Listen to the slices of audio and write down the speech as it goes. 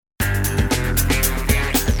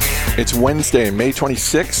It's Wednesday, May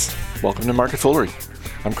 26th. Welcome to Market Foolery.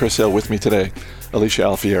 I'm Chris Hill. With me today, Alicia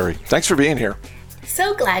Alfieri. Thanks for being here.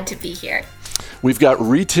 So glad to be here. We've got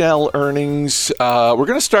retail earnings. We're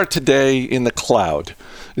going to start today in the cloud.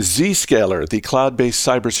 Zscaler, the cloud-based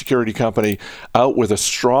cybersecurity company, out with a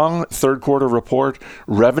strong third quarter report.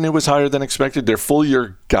 Revenue was higher than expected. Their full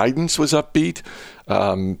year guidance was upbeat.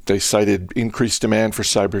 They cited increased demand for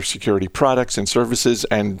cybersecurity products and services,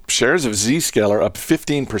 and shares of Zscaler up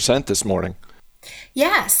 15% this morning.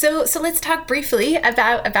 Yeah, so let's talk briefly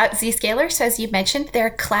about Zscaler. So as you mentioned, they're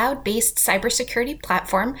a cloud-based cybersecurity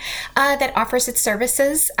platform that offers its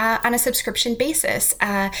services on a subscription basis.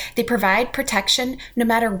 They provide protection no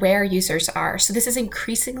matter where users are. So this is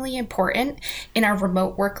increasingly important in our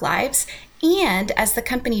remote work lives. And as the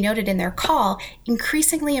company noted in their call,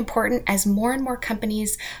 increasingly important as more and more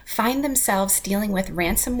companies find themselves dealing with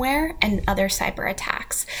ransomware and other cyber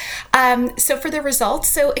attacks. So for the results,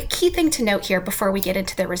 so a key thing to note here before we get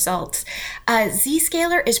into the results,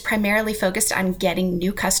 Zscaler is primarily focused on getting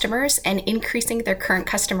new customers and increasing their current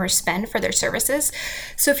customer spend for their services.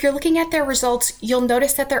 So if you're looking at their results, you'll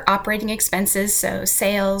notice that their operating expenses, so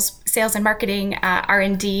sales and marketing,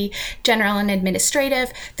 R&D, general and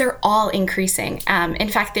administrative, they're all increasing. In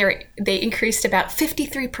fact, they increased about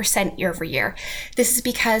 53% year over year. This is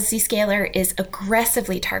because Zscaler is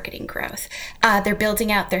aggressively targeting growth. They're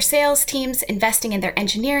building out their sales teams, investing in their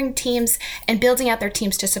engineering teams, and building out their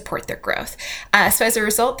teams to support their growth. So as a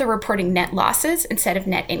result, they're reporting net losses instead of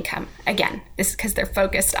net income. Again, this is because they're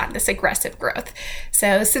focused on this aggressive growth.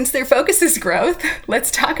 So since their focus is growth,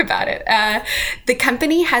 let's talk about it. The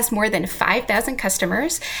company has more than 5,000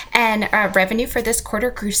 customers, and revenue for this quarter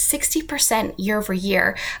grew 60% year over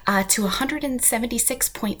year to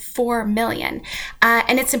 $176.4 million.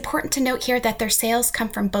 And it's important to note here that their sales come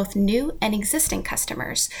from both new and existing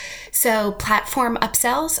customers. So platform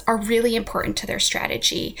upsells are really important to their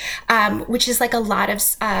strategy, which is like a lot of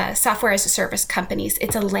software as a service companies.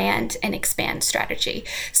 It's a land and expand strategy.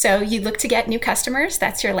 So you look to get new customers,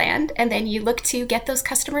 that's your land, and then you look to get those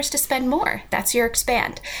customers to spend more, that's your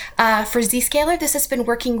expand. For Zscaler, this has been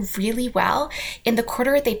working really well. In the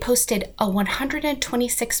quarter, they posted a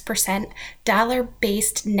 126%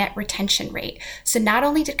 dollar-based net retention rate. So not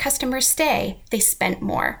only did customers stay, they spent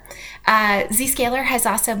more. Zscaler has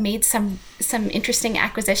also made some interesting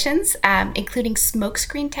acquisitions, including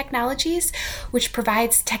Smokescreen Technologies, which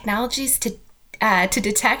provides technologies to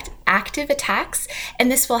detect active attacks,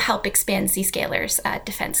 and this will help expand Zscaler's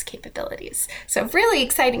defense capabilities. So really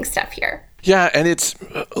exciting stuff here. Yeah, and this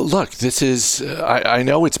is, I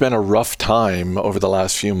know it's been a rough time over the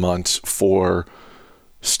last few months for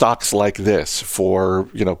stocks like this, for,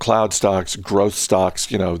 cloud stocks, growth stocks,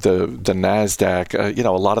 the NASDAQ, a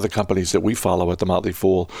lot of the companies that we follow at the Motley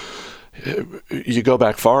Fool. You go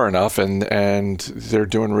back far enough and they're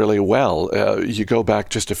doing really well. You go back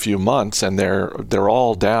just a few months and they're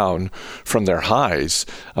all down from their highs.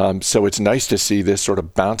 So it's nice to see this sort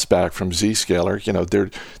of bounce back from Zscaler.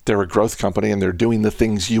 They're a growth company and they're doing the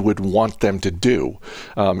things you would want them to do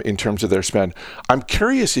in terms of their spend. I'm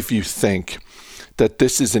curious if you think that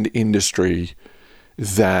this is an industry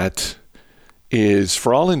that is,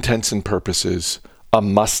 for all intents and purposes, a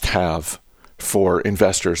must-have for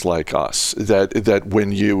investors like us, that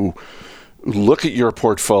when you look at your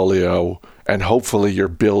portfolio and hopefully you're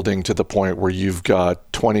building to the point where you've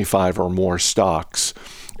got 25 or more stocks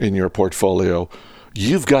in your portfolio,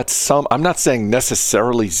 you've got some, I'm not saying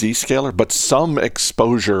necessarily Zscaler, but some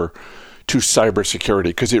exposure to cybersecurity,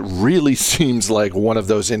 because it really seems like one of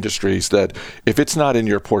those industries that if it's not in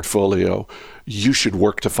your portfolio, you should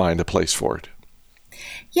work to find a place for it.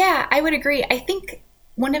 Yeah, I would agree. I think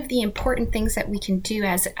one of the important things that we can do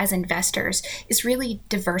as investors is really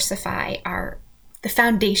diversify the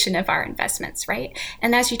foundation of our investments, right?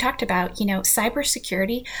 And as you talked about,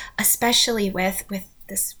 cybersecurity, especially with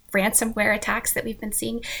this ransomware attacks that we've been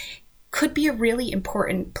seeing, could be a really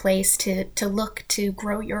important place to look to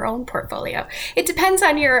grow your own portfolio. It depends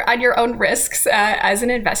on your own risks as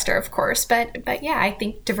an investor, of course, but yeah, I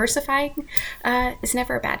think diversifying is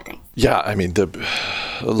never a bad thing. Yeah, I mean,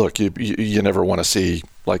 look, you never want to see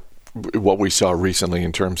like what we saw recently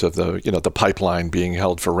in terms of the pipeline being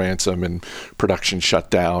held for ransom and production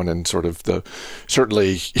shut down, and sort of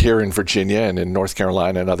certainly here in Virginia and in North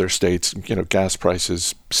Carolina and other states, gas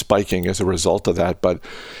prices spiking as a result of that, but.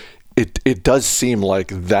 It does seem like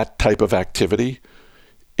that type of activity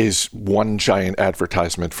is one giant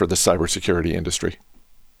advertisement for the cybersecurity industry.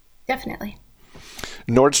 Definitely.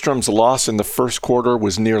 Nordstrom's loss in the first quarter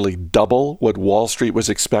was nearly double what Wall Street was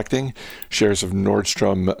expecting. Shares of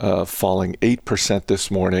Nordstrom falling 8% this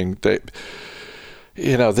morning.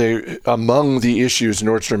 they among the issues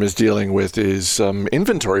Nordstrom is dealing with is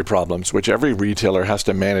inventory problems, which every retailer has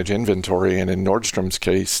to manage inventory. And in Nordstrom's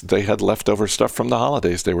case, they had leftover stuff from the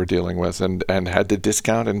holidays they were dealing with and had to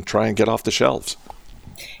discount and try and get off the shelves.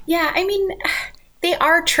 Yeah, I mean, they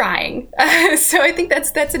are trying. So I think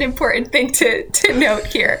that's an important thing to note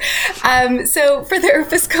here. So for their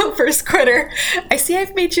fiscal first quarter, I see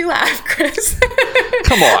I've made you laugh, Chris.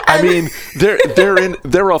 Come on. I mean,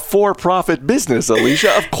 they're a for-profit business,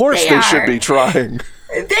 Alicia. Of course they should be trying.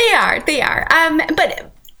 They are.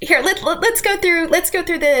 But here, let's go through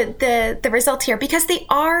the results here, because they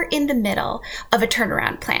are in the middle of a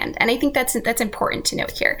turnaround plan, and I think that's important to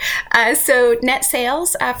note here. So net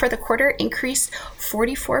sales for the quarter increased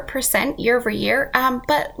 44% year over year,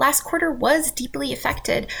 but last quarter was deeply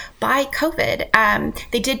affected by COVID.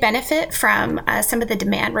 They did benefit from some of the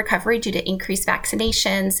demand recovery due to increased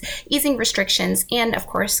vaccinations, easing restrictions, and of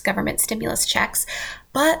course government stimulus checks.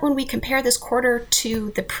 But when we compare this quarter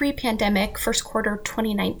to the pre-pandemic first quarter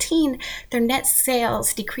 2019, their net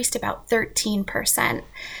sales decreased about 13%.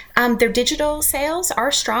 Their digital sales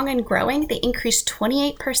are strong and growing. They increased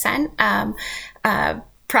 28%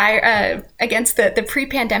 against the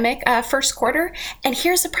pre-pandemic first quarter. And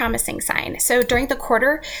here's a promising sign. So during the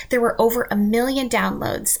quarter, there were over 1 million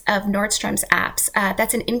downloads of Nordstrom's apps.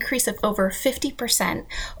 That's an increase of over 50%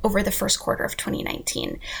 over the first quarter of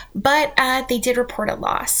 2019. But they did report a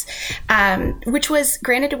loss, which was,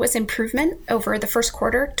 granted, it was improvement over the first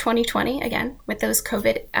quarter 2020, again, with those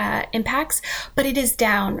COVID impacts, but it is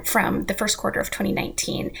down from the first quarter of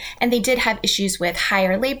 2019. And they did have issues with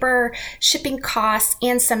higher labor, shipping costs,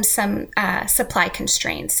 and some supply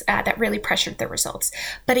constraints that really pressured the results.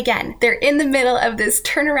 But again, they're in the middle of this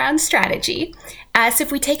turnaround strategy. So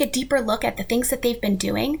if we take a deeper look at the things that they've been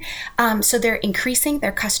doing, so they're increasing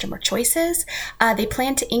their customer choices. They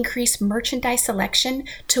plan to increase merchandise selection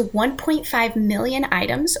to 1.5 million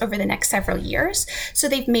items over the next several years. So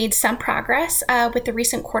they've made some progress with the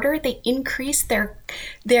recent quarter. They increased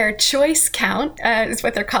their choice count, is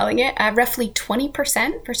what they're calling it, roughly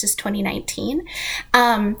 20% versus 2019.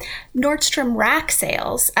 Nordstrom Rack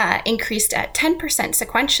sales increased at 10%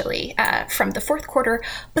 sequentially from the fourth quarter,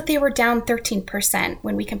 but they were down 13%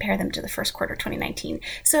 when we compare them to the first quarter 2019.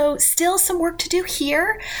 So still some work to do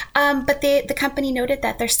here, but the company noted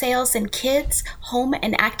that their sales in kids, home,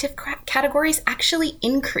 and active categories actually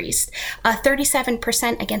increased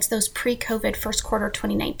 37% against those pre-COVID first quarter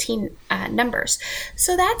 2019 numbers.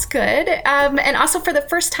 So that's good. And also for the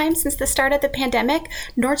first time since the start of the pandemic,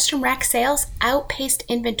 Nordstrom Rack sales outpaced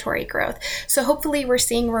inventory growth. So hopefully we're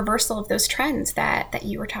seeing a reversal of those trends that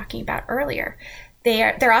you were talking about earlier.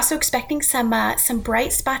 They're also expecting some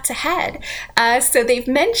bright spots ahead. So they've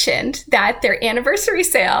mentioned that their anniversary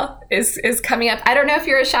sale is coming up. I don't know if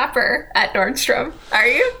you're a shopper at Nordstrom. Are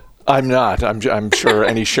you? I'm not. I'm sure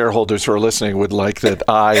any shareholders who are listening would like that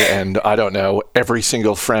I don't know, every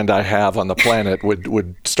single friend I have on the planet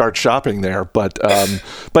would start shopping there. But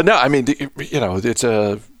no, I mean,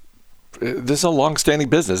 this is a long-standing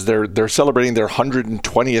business. They're celebrating their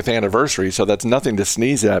 120th anniversary, so that's nothing to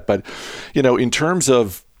sneeze at. But, in terms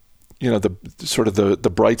of, the sort of the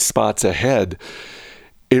bright spots ahead,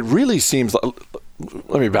 it really seems.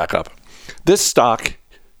 Let me back up. This stock,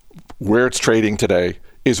 where it's trading today,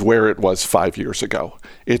 is where it was 5 years ago.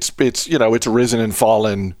 It's risen and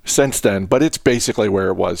fallen since then, but it's basically where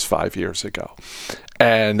it was 5 years ago.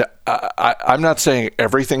 And I'm not saying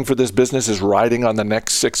everything for this business is riding on the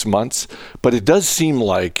next 6 months, but it does seem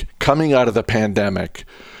like coming out of the pandemic,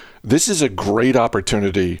 this is a great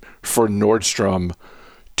opportunity for Nordstrom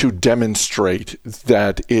to demonstrate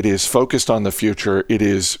that it is focused on the future, it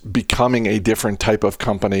is becoming a different type of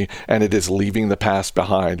company, and it is leaving the past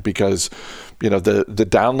behind. Because, the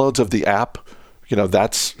downloads of the app,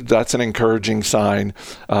 that's an encouraging sign.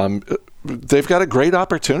 They've got a great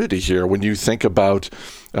opportunity here when you think about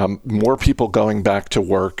more people going back to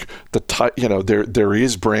work. There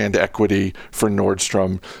is brand equity for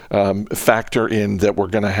Nordstrom. Factor in that we're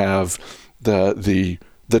going to have the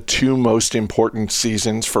two most important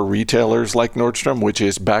seasons for retailers like Nordstrom, which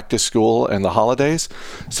is back to school and the holidays.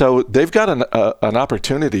 So they've got an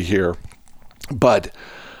opportunity here, but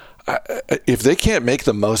if they can't make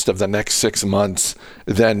the most of the next 6 months,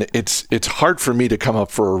 then it's hard for me to come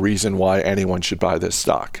up for a reason why anyone should buy this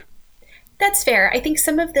stock. That's fair. I think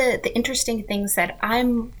some of the interesting things that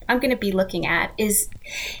I'm going to be looking at is,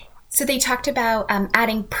 so they talked about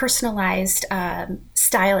adding personalized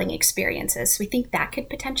styling experiences. So we think that could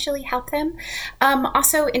potentially help them.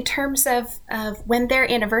 Also, in terms of when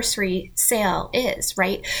their anniversary sale is,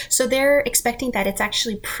 right? So they're expecting that it's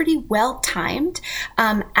actually pretty well timed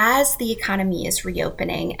as the economy is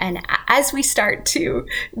reopening and as we start to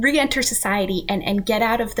re-enter society and get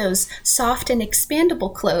out of those soft and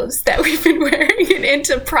expandable clothes that we've been wearing and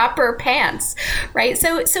into proper pants, right?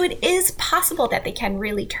 So it is possible that they can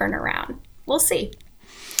really turn around. We'll see.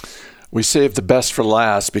 We saved the best for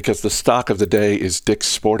last because the stock of the day is Dick's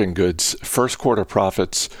Sporting Goods. First quarter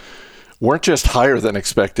profits weren't just higher than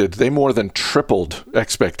expected, they more than tripled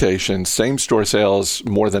expectations. Same-store sales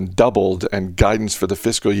more than doubled, and guidance for the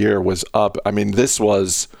fiscal year was up. I mean, this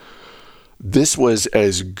was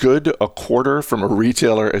as good a quarter from a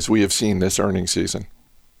retailer as we have seen this earnings season.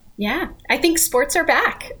 Yeah, I think sports are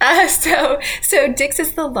back. So Dick's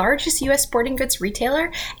is the largest U.S. sporting goods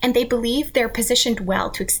retailer, and they believe they're positioned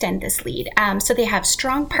well to extend this lead. So they have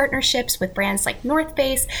strong partnerships with brands like North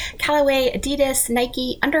Face, Callaway, Adidas,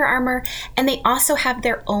 Nike, Under Armour, and they also have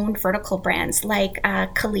their own vertical brands like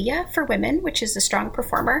Kalia for women, which is a strong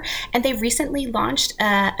performer, and they recently launched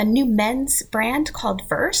a new men's brand called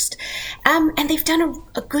Versed, and they've done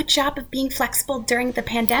a good job of being flexible during the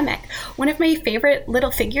pandemic. One of my favorite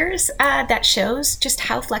little figures that shows just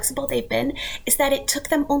how flexible they've been is that it took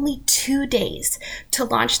them only 2 days to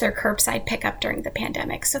launch their curbside pickup during the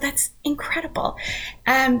pandemic. So that's incredible.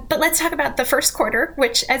 But let's talk about the first quarter,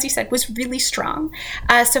 which, as you said, was really strong.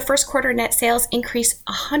 So first quarter net sales increased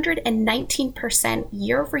 119%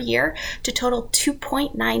 year over year to total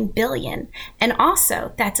 $2.9 billion. And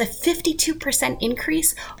also, that's a 52%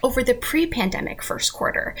 increase over the pre-pandemic first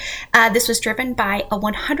quarter. This was driven by a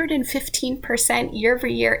 115% year over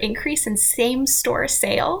year increase in same-store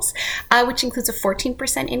sales, which includes a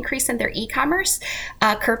 14% increase in their e-commerce,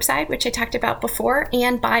 curbside, which I talked about before,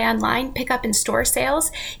 and buy online, pick up in store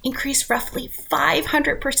sales increased roughly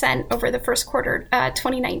 500% over the first quarter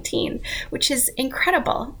 2019, which is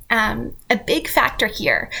incredible. A big factor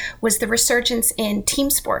here was the resurgence in team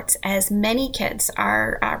sports, as many kids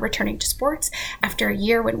are returning to sports after a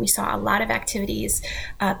year when we saw a lot of activities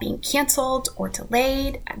being canceled or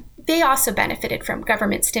delayed. They also benefited from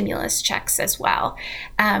government stimulus checks as well.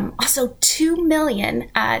 Also, 2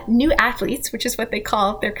 million new athletes, which is what they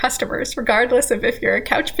call their customers, regardless of if you're a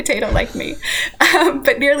couch potato like me,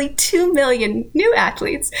 but nearly 2 million new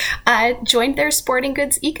athletes joined their sporting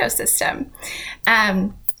goods ecosystem.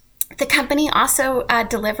 The company also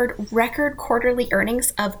delivered record quarterly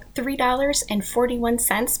earnings of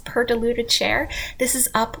 $3.41 per diluted share. This is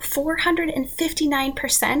up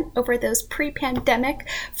 459% over those pre-pandemic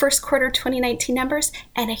first quarter 2019 numbers,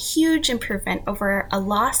 and a huge improvement over a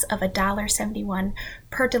loss of $1.71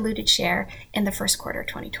 per diluted share in the first quarter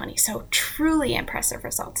 2020. So truly impressive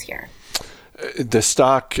results here. The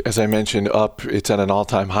stock, as I mentioned, up, it's at an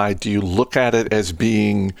all-time high. Do you look at it as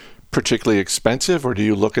being particularly expensive, or do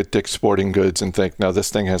you look at Dick's Sporting Goods and think, no, this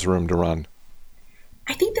thing has room to run?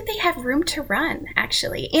 I think that they have room to run,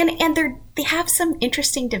 actually, and they have some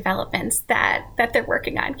interesting developments that they're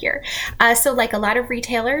working on here. So like a lot of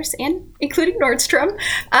retailers, and including Nordstrom,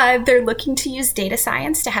 they're looking to use data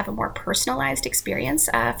science to have a more personalized experience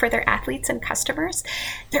for their athletes and customers.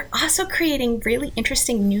 They're also creating really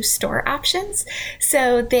interesting new store options.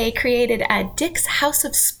 So they created a Dick's House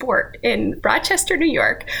of Sport in Rochester, New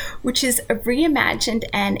York, which is a reimagined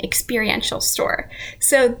and experiential store.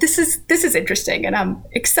 So this is interesting, and I'm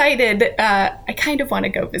excited. I kind of want to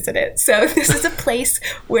go visit it. So this is a place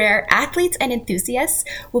where athletes and enthusiasts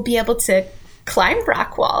will be able to climb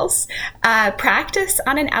rock walls, practice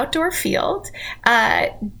on an outdoor field.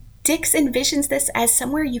 Dick's envisions this as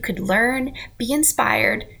somewhere you could learn, be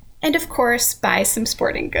inspired, and of course, buy some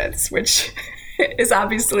sporting goods, which is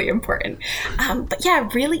obviously important. But yeah,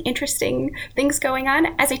 really interesting things going on.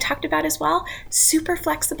 As I talked about as well, super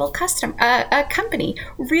flexible company.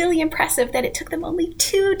 Really impressive that it took them only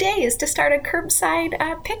 2 days to start a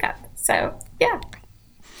curbside pickup. So yeah.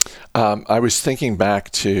 I was thinking back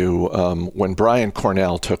to when Brian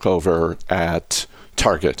Cornell took over at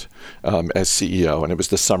Target as CEO, and it was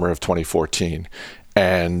the summer of 2014.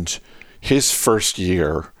 And his first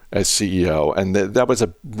year as CEO, and that was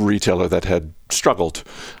a retailer that had struggled,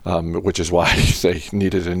 which is why they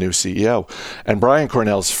needed a new CEO. And Brian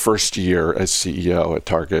Cornell's first year as CEO at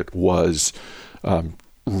Target was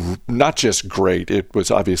not just great, it was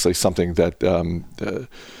obviously something that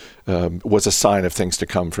was a sign of things to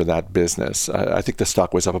come for that business. I think the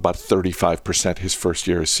stock was up about 35% his first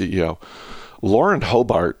year as CEO. Lauren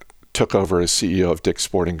Hobart took over as CEO of Dick's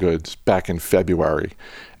Sporting Goods back in February,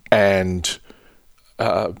 and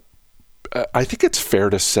I think it's fair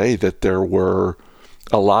to say that there were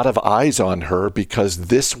a lot of eyes on her because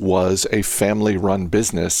this was a family-run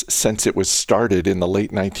business since it was started in the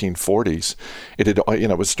late 1940s. It had,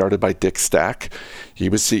 was started by Dick Stack. He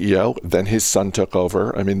was CEO. Then his son took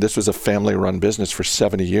over. I mean, this was a family-run business for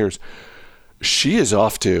 70 years. She is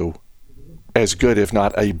off to as good, if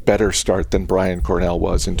not a better start than Brian Cornell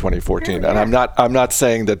was in 2014. And I'm not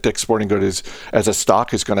saying that Dick's Sporting Goods as a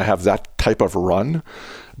stock is going to have that type of run,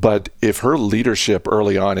 but if her leadership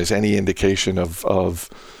early on is any indication of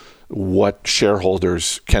what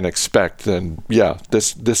shareholders can expect, then yeah,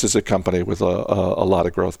 this is a company with a lot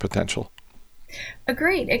of growth potential.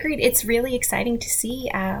 Agreed. It's really exciting to see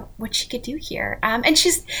what she could do here. And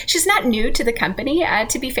she's not new to the company.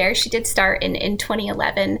 To be fair, she did start in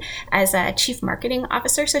 2011 as a chief marketing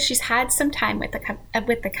officer, so she's had some time with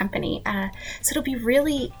the company. So it'll be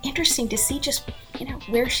really interesting to see just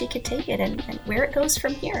where she could take it and where it goes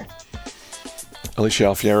from here. Alicia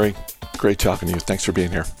Alfieri, great talking to you. Thanks for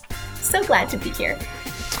being here. So glad to be here.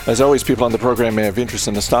 As always, people on the program may have interest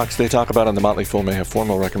in the stocks they talk about, and the Motley Fool may have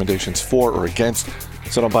formal recommendations for or against,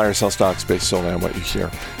 so don't buy or sell stocks based solely on what you hear.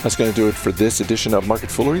 That's going to do it for this edition of Market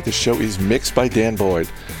Foolery. The show is mixed by Dan Boyd.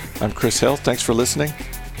 I'm Chris Hill. Thanks for listening.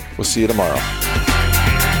 We'll see you tomorrow.